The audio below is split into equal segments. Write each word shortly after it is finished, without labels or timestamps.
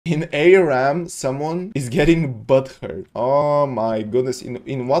In ARAM, someone is getting butthurt. Oh my goodness,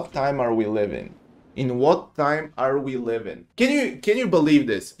 in what time are we living? In what time are we living? Can you believe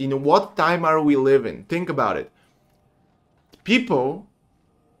this? In what time are we living? Think about it. People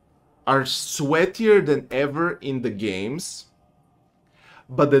are sweatier than ever in the games,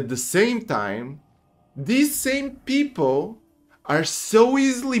 but at the same time, these same people are so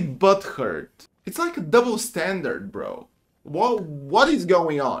easily butthurt. It's like a double standard, bro. What is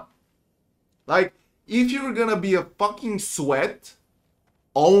going on? Like, if you're gonna be a fucking sweat,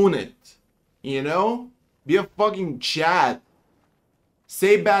 own it. You know? Be a fucking chat.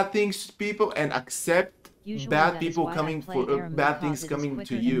 Say bad things to people and accept bad people coming for bad things coming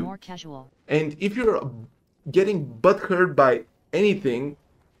to you. And if you're getting butthurt by anything,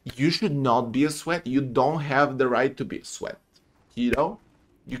 you should not be a sweat. You don't have the right to be a sweat. You know?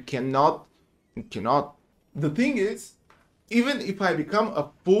 You cannot. The thing is, even if I become a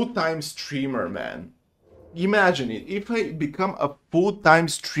full-time streamer, man, imagine it. If I become a full-time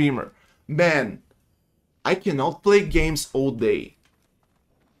streamer, man, I cannot play games all day.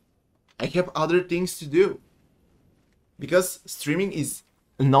 I have other things to do. Because streaming is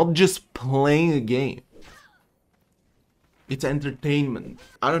not just playing a game. It's entertainment.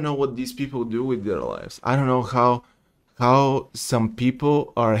 I don't know what these people do with their lives. I don't know how some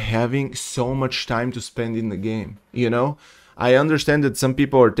people are having so much time to spend in the game, you know? I understand that some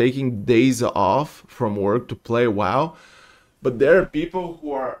people are taking days off from work to play WoW, but there are people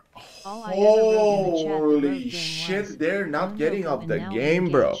who are, holy shit, they're not getting off the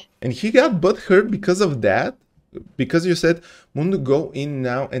game, bro. And he got butthurt because of that? Because you said, Mundo, go in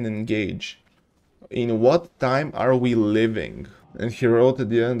now and engage. In what time are we living? And he wrote at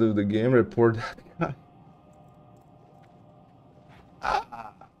the end of the game, report that guy.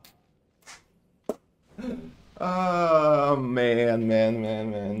 Oh,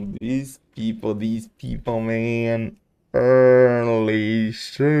 man. These people, man. Holy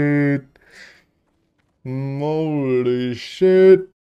shit. Holy shit.